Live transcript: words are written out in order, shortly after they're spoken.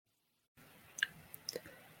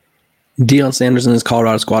Deion Sanders and his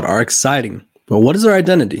Colorado squad are exciting, but what is their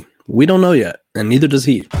identity? We don't know yet, and neither does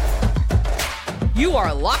he. You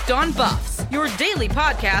are Locked On Buffs, your daily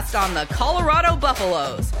podcast on the Colorado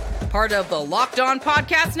Buffaloes. Part of the Locked On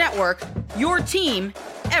Podcast Network, your team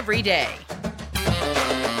every day.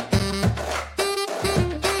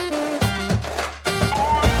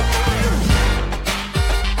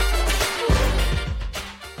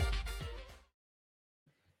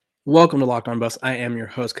 Welcome to Locked On Buffs. I am your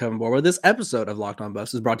host, Kevin Borwa. This episode of Locked On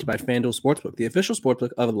Buffs is brought to you by FanDuel Sportsbook, the official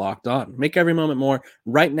sportsbook of Locked On. Make every moment more.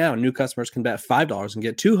 Right now, new customers can bet $5 and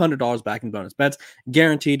get $200 back in bonus bets.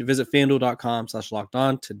 Guaranteed. Visit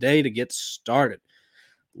FanDuel.com/LockedOn today to get started.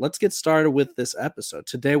 Let's get started with this episode.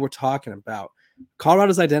 Today, we're talking about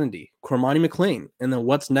Colorado's identity, Cormani McLean, and then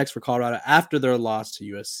what's next for Colorado after their loss to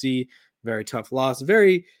USC. Very tough loss.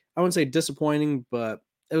 Very, I wouldn't say disappointing, but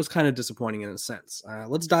it was kind of disappointing in a sense.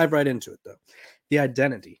 Let's dive right into it, though. The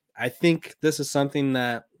identity. I think this is something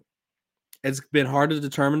that it's been hard to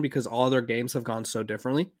determine because all their games have gone so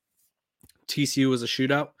differently. TCU was a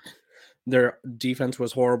shootout. Their defense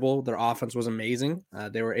was horrible. Their offense was amazing.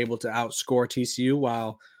 They were able to outscore TCU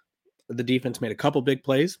while the defense made a couple big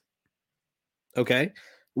plays. Okay.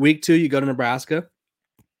 Week 2, you go to Nebraska.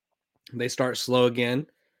 They start slow again.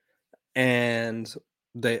 And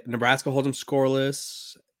Nebraska holds them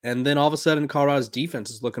scoreless, and then all of a sudden Colorado's defense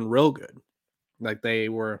is looking real good. Like they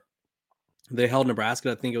held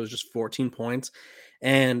Nebraska, I think it was just 14 points,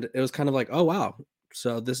 and it was kind of like, oh wow,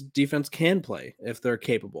 so this defense can play if they're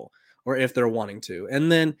capable or if they're wanting to.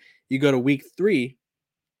 And then you go to week 3,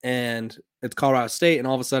 and it's Colorado State, and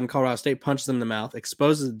all of a sudden Colorado State punches them in the mouth,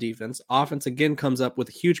 exposes the defense. Offense again comes up with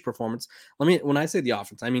a huge performance. When I say the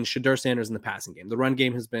offense, I mean Shedeur Sanders in the passing game. The run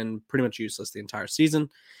game has been pretty much useless the entire season.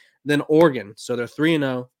 Then Oregon, so they're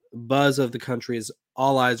 3-0. Buzz of the country is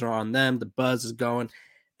all eyes are on them. The buzz is going,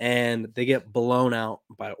 and they get blown out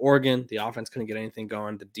by Oregon. The offense couldn't get anything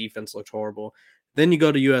going. The defense looked horrible. Then you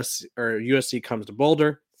go to USC comes to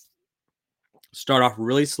Boulder. Start off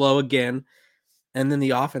really slow again. And then the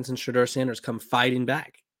offense and Shedeur Sanders come fighting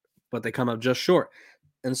back, but they come up just short.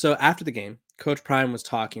 And so after the game, Coach Prime was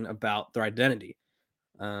talking about their identity.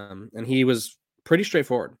 And he was pretty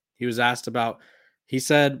straightforward. He was asked about, he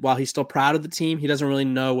said, while he's still proud of the team, he doesn't really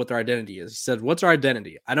know what their identity is. He said, what's our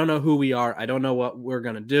identity? I don't know who we are. I don't know what we're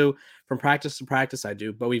going to do. From practice to practice, I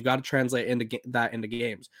do, but we've got to translate that into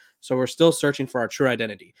games. So we're still searching for our true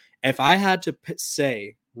identity. If I had to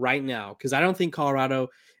say right now, because I don't think Colorado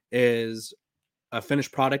is a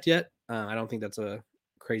finished product yet. I don't think that's a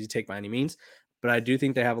crazy take by any means, but I do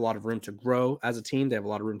think they have a lot of room to grow as a team. They have a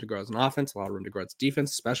lot of room to grow as an offense, a lot of room to grow as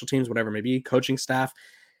defense, special teams, whatever it may be, coaching staff.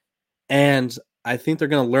 And I think they're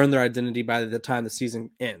going to learn their identity by the time the season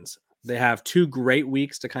ends. They have 2 great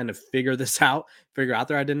weeks to kind of figure this out, figure out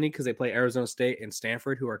their identity, because they play Arizona State and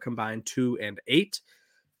Stanford, who are combined 2-8.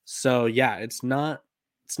 So yeah, it's not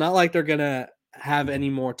like they're going to have any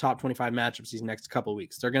more top 25 matchups these next couple of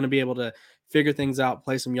weeks. They're going to be able to figure things out,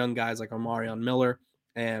 play some young guys like Omarion Miller,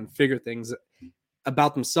 and figure things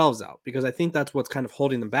about themselves out, because I think that's what's kind of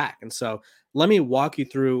holding them back. And so let me walk you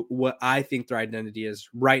through what I think their identity is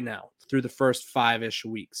right now through the first 5-ish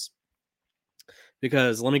weeks,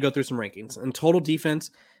 because let me go through some rankings. In total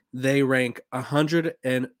defense, they rank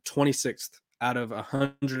 126th out of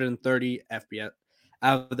 130 FBS,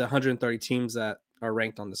 out of the 130 teams that are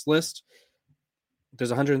ranked on this list. There's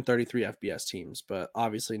 133 FBS teams, but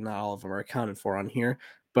obviously not all of them are accounted for on here.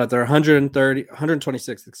 But they're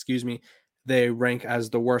 126th, excuse me. They rank as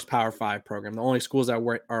the worst Power 5 program. The only schools that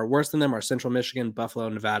are worse than them are Central Michigan, Buffalo,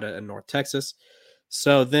 Nevada, and North Texas.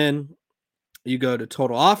 So then you go to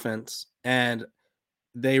total offense, and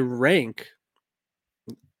they rank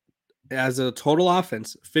as a total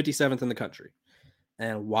offense 57th in the country.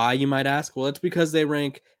 And why, you might ask? Well, it's because they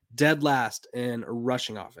rank dead last in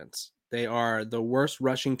rushing offense. They are the worst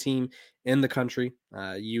rushing team in the country.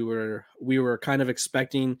 We were kind of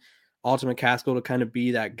expecting Alton McCaskill to kind of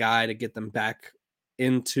be that guy to get them back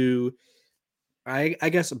into, I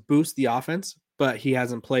guess, boost the offense, but he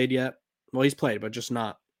hasn't played yet. Well, he's played, but just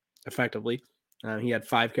not effectively. He had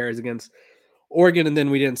 5 carries against Oregon, and then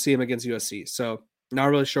we didn't see him against USC. So not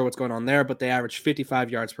really sure what's going on there, but they average 55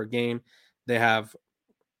 yards per game. They average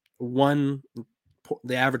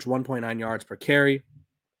 1.9 yards per carry,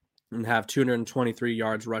 and have 223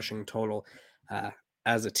 yards rushing total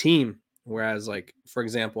as a team. Whereas, like, for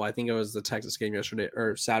example, I think it was the Texas game yesterday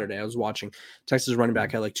or Saturday, I was watching, Texas running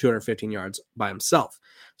back had like 215 yards by himself.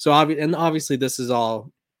 So obviously this is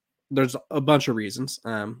all, there's a bunch of reasons.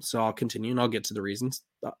 So I'll continue and I'll get to the reasons.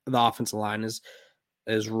 The offensive line is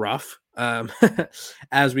rough.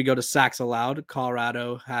 As we go to sacks allowed,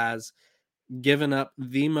 Colorado has given up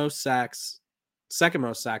the most sacks, second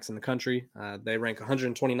most sacks in the country. They rank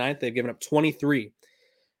 129th. They've given up 23.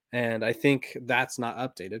 And I think that's not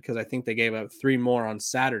updated because I think they gave up 3 more on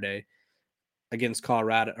Saturday against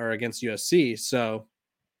Colorado or against USC. So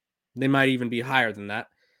they might even be higher than that.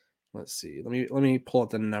 Let's see. Let me pull up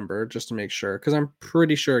the number just to make sure because I'm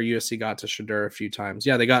pretty sure USC got to Shadur a few times.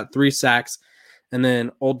 Yeah, they got 3 sacks, and then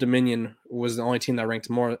Old Dominion was the only team that ranked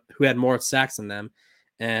more, who had more sacks than them.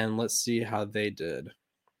 And let's see how they did.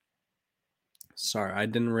 Sorry, I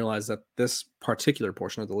didn't realize that this particular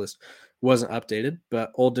portion of the list wasn't updated,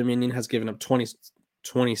 but Old Dominion has given up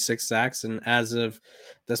 26 sacks, and as of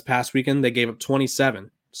this past weekend, they gave up 27.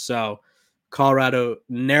 So Colorado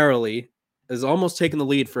narrowly is almost taking the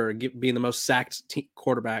lead for being the most sacked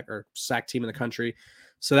quarterback or sacked team in the country.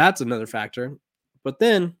 So that's another factor. But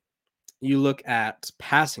then you look at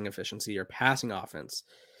passing efficiency or passing offense.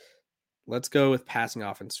 Let's go with passing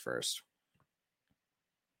offense first.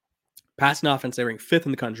 Passing offense, they rank 5th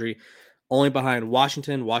in the country, only behind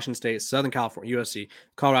Washington, Washington State, Southern California, USC,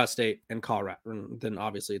 Colorado State, and Colorado. And then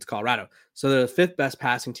obviously it's Colorado. So they're the 5th best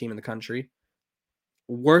passing team in the country.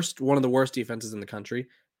 One of the worst defenses in the country.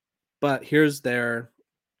 But here's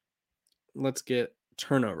let's get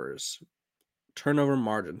turnovers. Turnover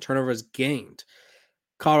margin. Turnovers gained.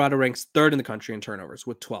 Colorado ranks 3rd in the country in turnovers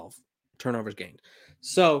with 12 turnovers gained.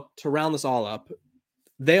 So to round this all up,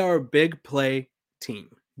 they are a big play team.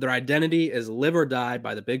 Their identity is live or die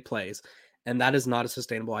by the big plays, and that is not a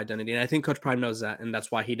sustainable identity. And I think Coach Prime knows that, and that's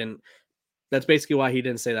basically why he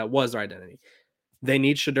didn't say that was their identity. They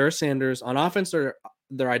need Shadur Sanders on offense.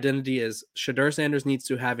 Their identity is Shadur Sanders needs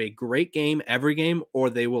to have a great game every game, or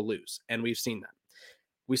they will lose, and we've seen that.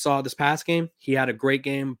 We saw this past game. He had a great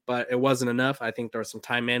game, but it wasn't enough. I think there were some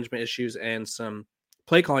time management issues and some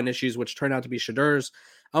play calling issues, which turned out to be Shadur's,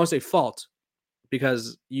 I would say, fault,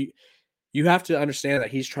 because you have to understand that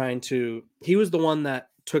he was the one that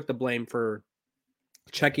took the blame for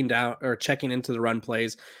checking into the run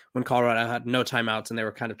plays when Colorado had no timeouts and they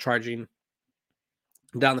were kind of charging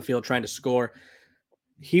down the field trying to score.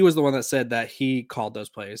 He was the one that said that he called those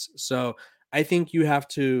plays. So I think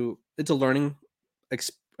it's a learning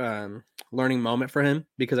moment for him,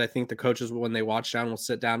 because I think the coaches, when they watch down, will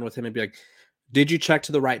sit down with him and be like, did you check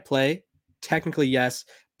to the right play? Technically, yes.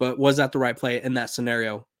 But was that the right play in that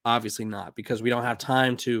scenario? Obviously not, because we don't have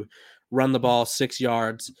time to run the ball 6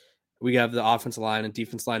 yards. We have the offensive line and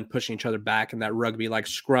defense line pushing each other back in that rugby like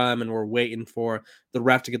scrum, and we're waiting for the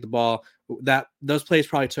ref to get the ball. Those plays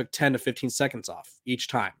probably took 10 to 15 seconds off each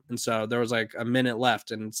time. And so there was like a minute left,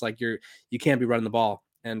 and it's like you can't be running the ball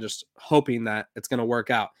and just hoping that it's going to work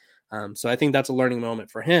out. So I think that's a learning moment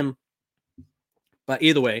for him. But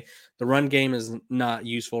either way, the run game is not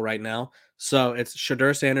useful right now. So it's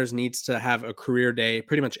Shadur Sanders needs to have a career day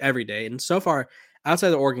pretty much every day. And so far,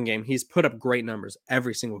 outside the Oregon game, he's put up great numbers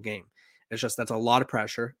every single game. It's just that's a lot of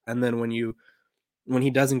pressure. And then when he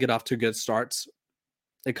doesn't get off to good starts,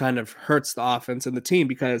 it kind of hurts the offense and the team,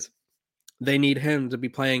 because they need him to be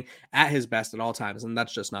playing at his best at all times. And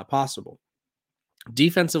that's just not possible.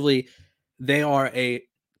 Defensively, they are a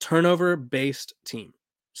turnover-based team.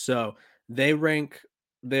 So they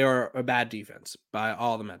are a bad defense by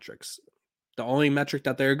all the metrics. The only metric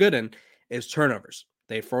that they're good in is turnovers.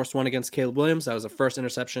 They forced one against Caleb Williams. That was the first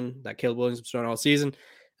interception that Caleb Williams was thrown all season,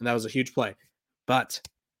 and that was a huge play. But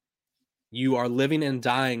you are living and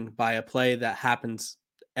dying by a play that happens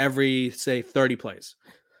every, say, 30 plays.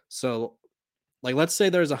 So, like, let's say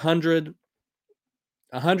there's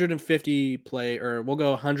 150 play, or we'll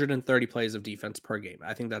go 130 plays of defense per game.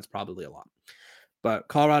 I think that's probably a lot. But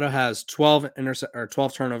Colorado has 12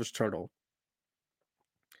 turnovers total.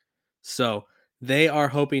 So they are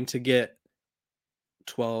hoping to get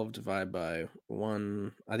 12 divided by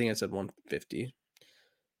 1. I think I said 150.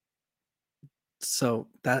 So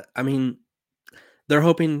they're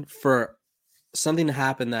hoping for something to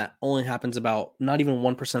happen that only happens about not even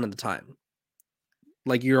 1% of the time.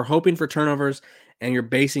 Like, you're hoping for turnovers, and you're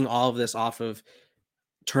basing all of this off of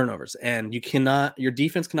turnovers. And your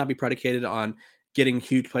defense cannot be predicated on getting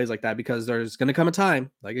huge plays like that, because there's going to come a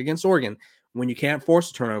time, like against Oregon, when you can't force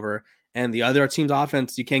a turnover, and the other team's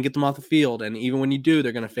offense, you can't get them off the field. And even when you do,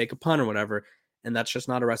 they're going to fake a punt or whatever. And that's just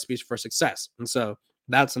not a recipe for success. And so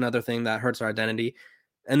that's another thing that hurts our identity.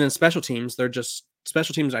 And then special teams, I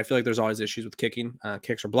feel like there's always issues with kicking.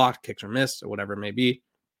 Kicks are blocked, kicks are missed, or whatever it may be.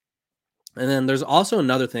 And then there's also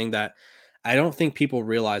another thing that I don't think people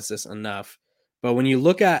realize this enough. But when you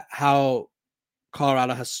look at how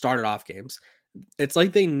Colorado has started off games, it's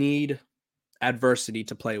like they need adversity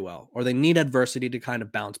to play well, or they need adversity to kind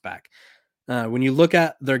of bounce back. When you look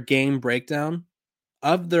at their game breakdown,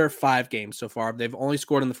 of their 5 games so far, they've only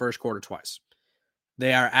scored in the first quarter twice.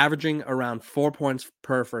 They are averaging around 4 points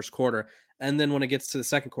per first quarter. And then when it gets to the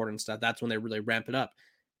second quarter and stuff, that's when they really ramp it up.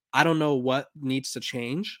 I don't know what needs to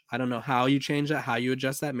change. I don't know how you change that, how you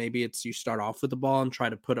adjust that. Maybe it's you start off with the ball and try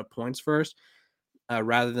to put up points first,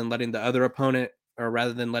 rather than letting the other opponent, or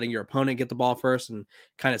rather than letting your opponent get the ball first and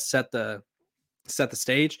kind of set the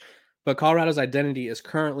stage. But Colorado's identity is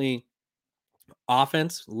currently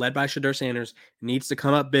offense led by Shadur Sanders needs to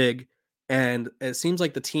come up big. And it seems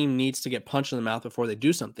like the team needs to get punched in the mouth before they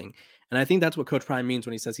do something. And I think that's what Coach Prime means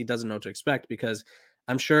when he says he doesn't know what to expect, because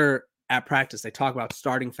I'm sure at practice they talk about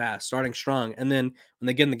starting fast, starting strong. And then when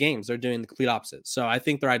they get in the games, they're doing the complete opposite. So I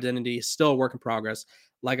think their identity is still a work in progress.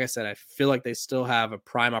 Like I said, I feel like they still have a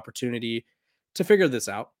prime opportunity to figure this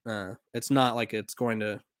out. It's not like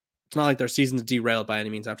their season's derailed by any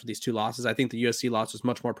means after these 2 losses. I think the USC loss was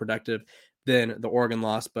much more productive than the Oregon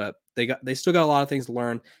loss, but they still got a lot of things to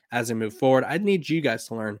learn as they move forward. I need you guys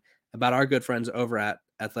to learn about our good friends over at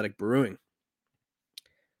Athletic Brewing.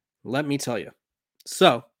 Let me tell you.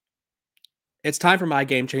 So, it's time for my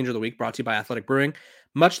game changer of the week, brought to you by Athletic Brewing.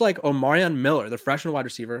 Much like Omarion Miller, the freshman wide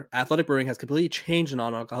receiver, Athletic Brewing has completely changed the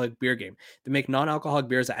non-alcoholic beer game. They make non-alcoholic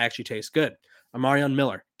beers that actually taste good. Omarion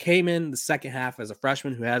Miller came in the second half as a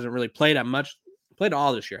freshman who hasn't really played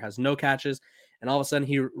all this year, has no catches, and all of a sudden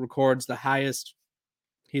he records the highest.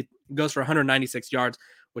 He goes for 196 yards,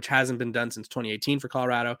 which hasn't been done since 2018 for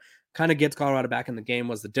Colorado. Kind of gets Colorado back in the game,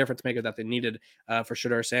 was the difference maker that they needed for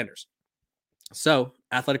Shadur Sanders. So,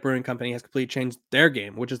 Athletic Brewing Company has completely changed their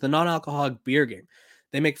game, which is the non-alcoholic beer game.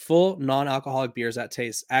 They make full non-alcoholic beers that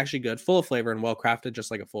taste actually good, full of flavor, and well-crafted,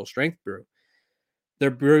 just like a full-strength brew. Their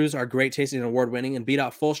brews are great tasting and award-winning and beat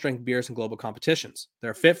out full-strength beers in global competitions.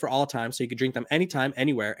 They're fit for all time, so you can drink them anytime,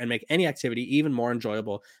 anywhere, and make any activity even more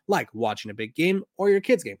enjoyable, like watching a big game or your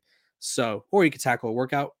kid's game. Or you could tackle a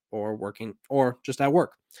workout or working or just at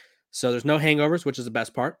work. So there's no hangovers, which is the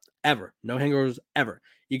best part, ever. No hangovers, ever.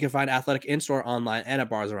 You can find Athletic in-store, online, and at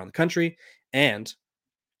bars around the country. And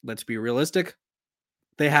let's be realistic,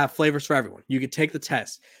 they have flavors for everyone. You could take the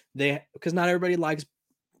test. Because not everybody likes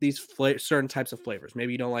these certain types of flavors.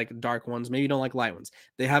 Maybe you don't like dark ones. Maybe you don't like light ones.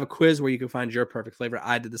 They have a quiz where you can find your perfect flavor.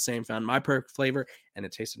 I did the same, found my perfect flavor, and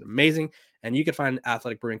it tasted amazing. And you can find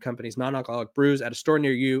Athletic Brewing Company's non-alcoholic brews at a store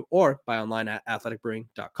near you or buy online at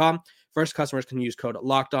athleticbrewing.com. First customers can use code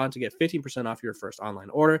LOCKEDON to get 15% off your first online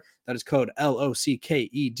order. That is code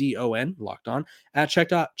LOCKEDON, locked on, at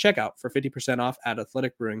checkout for 50% off at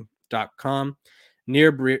athleticbrewing.com.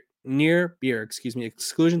 Near beer,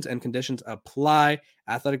 exclusions and conditions apply.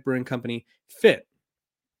 Athletic Brewing Company, fit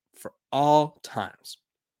for all times.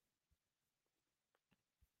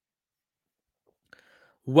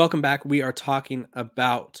 Welcome back. We are talking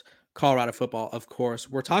about Colorado football, of course.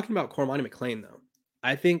 We're talking about Cormani McClain, though.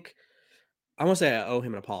 I want to say I owe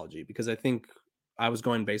him an apology, because I think I was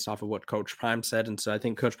going based off of what Coach Prime said, and so I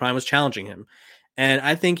think Coach Prime was challenging him. And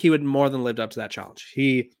I think he would more than lived up to that challenge.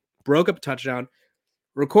 He broke up a touchdown,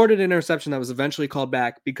 recorded an interception that was eventually called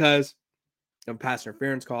back because of a pass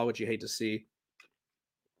interference call, which you hate to see.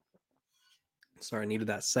 Sorry, I needed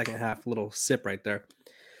that second half little sip right there.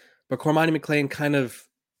 But Cormani McClain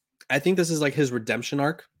I think this is like his redemption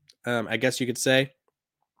arc, I guess you could say,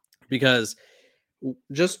 because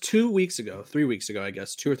just 3 weeks ago, I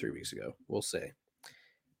guess, 2 or 3 weeks ago, we'll say,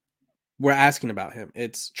 we're asking about him.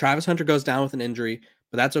 It's Travis Hunter goes down with an injury,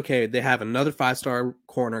 but that's okay. They have another 5-star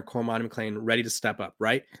corner, Cormani McClain, ready to step up,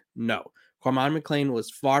 right? No. Cormani McClain was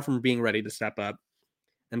far from being ready to step up.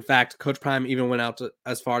 In fact, Coach Prime even went out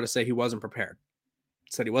as far to say he wasn't prepared.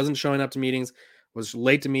 Said he wasn't showing up to meetings, was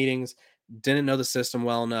late to meetings, didn't know the system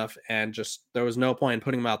well enough, and just there was no point in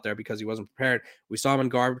putting him out there because he wasn't prepared. We saw him in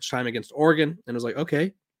garbage time against Oregon, and it was like,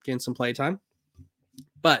 okay, getting some play time.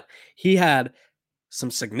 But he had some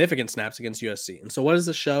significant snaps against USC. And so what does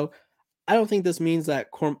this show? I don't think this means that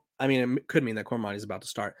it could mean that Cormani is about to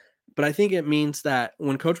start, but I think it means that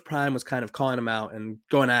when Coach Prime was kind of calling him out and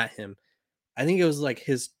going at him, I think it was like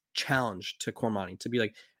his challenge to Cormani to be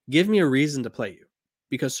like, give me a reason to play you,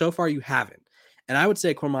 because so far you haven't. And I would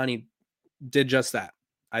say Cormani did just that.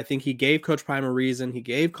 I think he gave Coach Prime a reason. He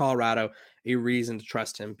gave Colorado a reason to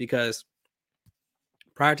trust him, because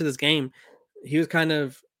prior to this game, he was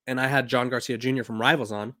and I had John Garcia Jr. from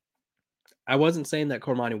Rivals on. I wasn't saying that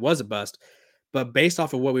Cormani was a bust, but based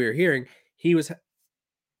off of what we were hearing, he was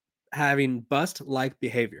having bust-like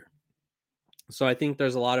behavior. So I think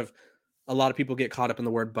there's a lot of people get caught up in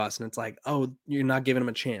the word bust, and it's like, oh, you're not giving him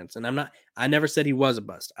a chance. And I never said he was a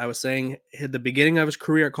bust. I was saying the beginning of his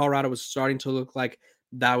career at Colorado was starting to look like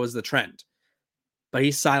that was the trend. but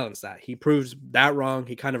he silenced that. He proves that wrong.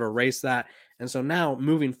 He kind of erased that. And so now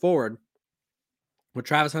moving forward, with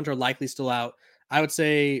Travis Hunter likely still out, I would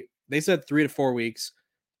say they said 3 to 4 weeks.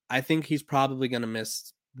 I think he's probably going to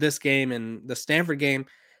miss this game and the Stanford game.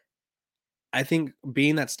 I think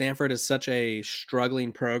being that Stanford is such a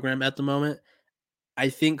struggling program at the moment, I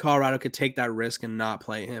think Colorado could take that risk and not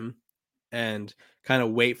play him and kind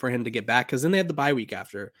of wait for him to get back, because then they have the bye week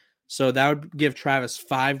after. So that would give Travis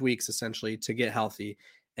 5 weeks essentially to get healthy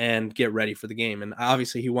and get ready for the game. And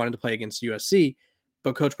obviously he wanted to play against USC,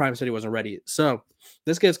 but Coach Prime said he wasn't ready. So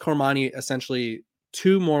this gives Cormani essentially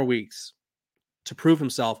 2 more weeks to prove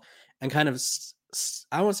himself and kind of,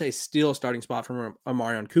 I won't say steal a starting spot from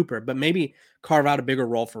Amarion Cooper, but maybe carve out a bigger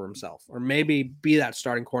role for himself, or maybe be that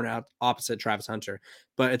starting corner out opposite Travis Hunter.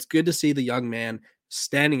 But it's good to see the young man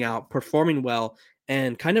standing out, performing well,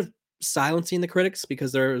 and kind of silencing the critics,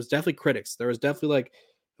 because there was definitely critics. There was definitely like,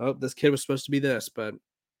 oh, this kid was supposed to be this, but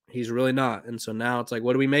he's really not. And so now it's like,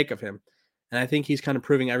 what do we make of him? And I think he's kind of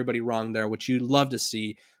proving everybody wrong there, which you love to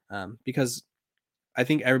see, because I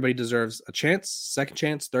think everybody deserves a chance, second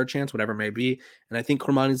chance, third chance, whatever it may be. And I think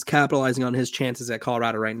Cormani's capitalizing on his chances at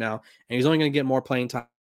Colorado right now. And he's only going to get more playing time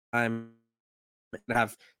and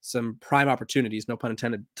have some prime opportunities, no pun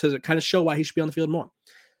intended, to kind of show why he should be on the field more.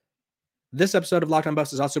 This episode of Locked On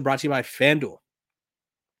Buffs is also brought to you by FanDuel.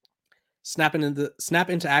 Snap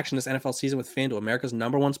into action this NFL season with FanDuel, America's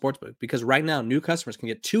 #1 sportsbook, because right now new customers can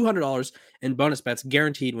get $200 in bonus bets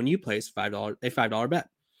guaranteed when you place a $5 bet.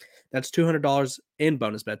 That's $200 in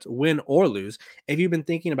bonus bets, win or lose. If you've been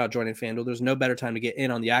thinking about joining FanDuel, there's no better time to get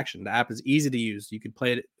in on the action. The app is easy to use. You could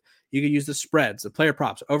play it. You could use the spreads, the player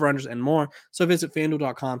props, over-unders, and more. So visit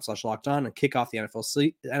FanDuel.com/lockedon and kick off the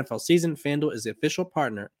NFL season. FanDuel is the official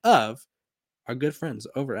partner of our good friends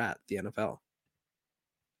over at the NFL.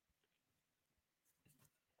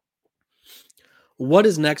 What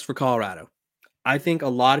is next for Colorado? I think a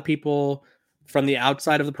lot of people from the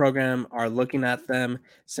outside of the program are looking at them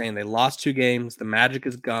saying they lost 2 games. The magic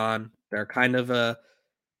is gone. They're kind of I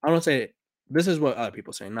don't want to say, this is what other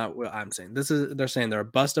people are saying, not what I'm saying. They're saying they're a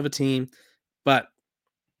bust of a team, but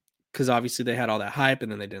because obviously they had all that hype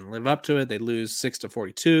and then they didn't live up to it. They lose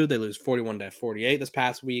 6-42. They lose 41-48 this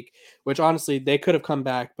past week, which honestly they could have come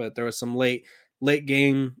back, but there was some late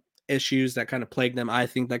game issues that kind of plagued them. I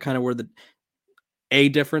think that kind of were a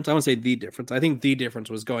difference. I won't say the difference. I think the difference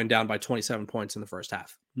was going down by 27 points in the first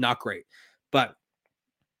half. Not great. But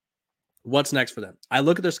what's next for them? I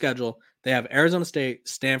look at their schedule. They have Arizona State,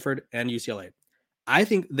 Stanford, and UCLA. I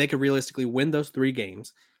think they could realistically win those 3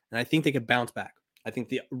 games, and I think they could bounce back. I think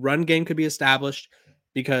the run game could be established,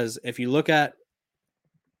 because if you look at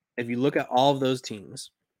all of those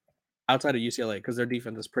teams outside of UCLA, because their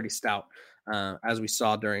defense is pretty stout, as we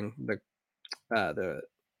saw during the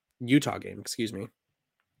Utah game, excuse me.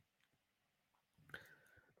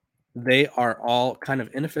 They are all kind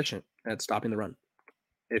of inefficient at stopping the run.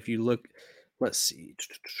 If you look, let's see.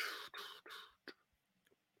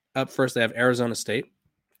 Up first, they have Arizona State.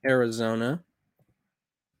 Arizona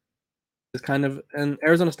is kind of, and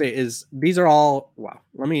Arizona State is, these are all, wow,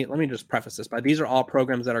 let me just preface this by, these are all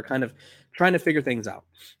programs that are kind of trying to figure things out.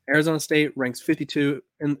 Arizona State ranks 52nd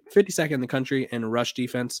in the country in rush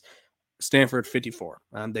defense. Stanford 54.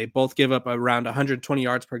 They both give up around 120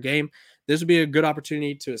 yards per game. This would be a good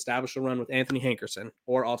opportunity to establish a run with Anthony Hankerson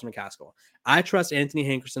or Alton McCaskill. I trust Anthony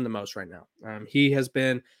Hankerson the most right now. He has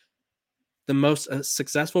been the most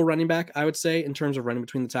successful running back, I would say, in terms of running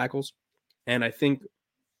between the tackles. And I think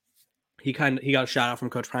he got a shout out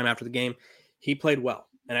from Coach Prime after the game. He played well.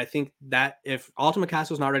 And I think that if Alton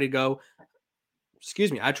McCaskill's not ready to go,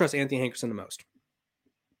 I trust Anthony Hankerson the most.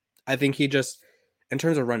 I think he just, in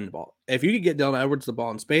terms of running the ball, if you could get Dylan Edwards the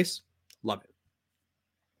ball in space, love it.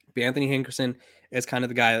 But Anthony Hankerson is kind of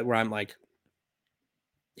the guy where I'm like,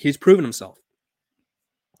 he's proven himself.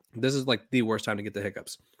 This is like the worst time to get the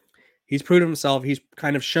hiccups. He's proven himself. He's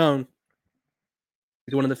kind of shown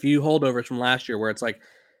he's one of the few holdovers from last year where it's like,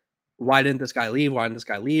 why didn't this guy leave? Why didn't this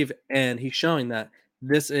guy leave? And he's showing that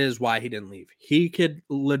this is why he didn't leave. He could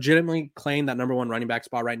legitimately claim that #1 running back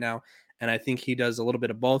spot right now. And I think he does a little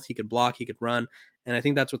bit of both. He could block, he could run. And I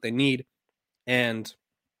think that's what they need. And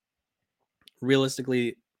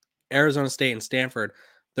realistically, Arizona State and Stanford,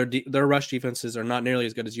 their rush defenses are not nearly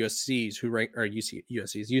as good as USC's,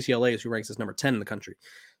 UCLA's, who ranks as number 10 in the country.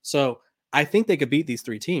 So I think they could beat these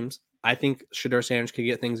 3 teams. I think Shedeur Sanders could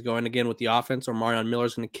get things going again with the offense, or Marion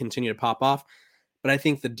Miller's going to continue to pop off. But I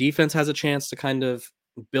think the defense has a chance to kind of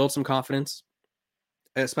build some confidence,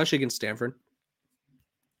 especially against Stanford.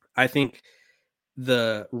 I think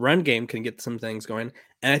the run game can get some things going.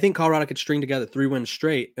 And I think Colorado could string together 3 wins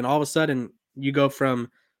straight. And all of a sudden, you go from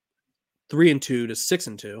 3-2 to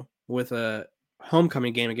 6-2 with a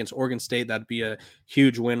homecoming game against Oregon State. That'd be a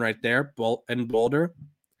huge win right there, in Boulder.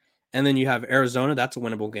 And then you have Arizona. That's a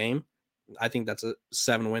winnable game. I think that's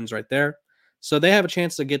 7 wins right there. So they have a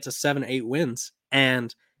chance to get to 7-8 wins.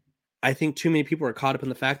 And I think too many people are caught up in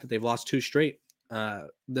the fact that they've lost 2 straight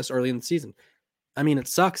this early in the season. I mean, it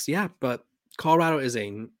sucks, yeah, but Colorado is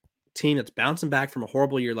a team that's bouncing back from a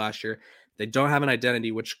horrible year last year. They don't have an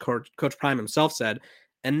identity, which Coach Prime himself said.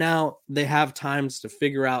 And now they have times to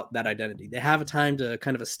figure out that identity. They have a time to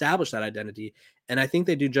kind of establish that identity. And I think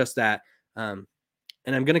they do just that.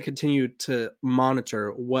 And I'm going to continue to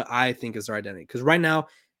monitor what I think is their identity. Because right now,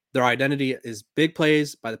 their identity is big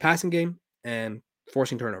plays by the passing game and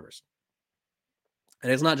forcing turnovers.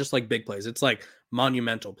 And it's not just like big plays. It's like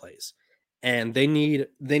monumental plays. And they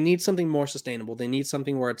need something more sustainable. They need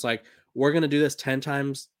something where it's like, we're going to do this 10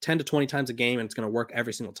 to 20 times a game, and it's going to work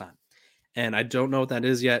every single time. And I don't know what that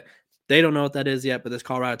is yet. They don't know what that is yet, but this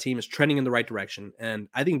Colorado team is trending in the right direction. And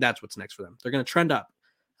I think that's what's next for them. They're going to trend up.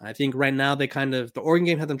 I think right now the Oregon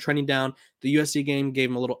game had them trending down. The USC game gave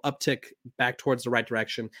them a little uptick back towards the right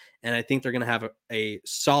direction. And I think they're going to have a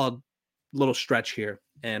solid little stretch here.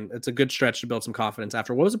 And it's a good stretch to build some confidence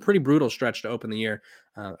after what was a pretty brutal stretch to open the year.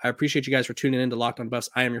 I appreciate you guys for tuning in to Locked On Buffs.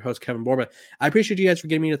 I am your host, Kevin Borba. I appreciate you guys for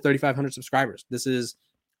getting me to 3,500 subscribers. This is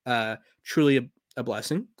truly a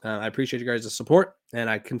blessing. I appreciate you guys' support, and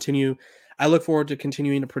I look forward to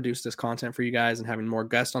continuing to produce this content for you guys and having more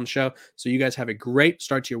guests on the show. So you guys have a great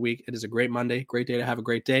start to your week. It is a great Monday, great day to have a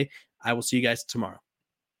great day. I will see you guys tomorrow.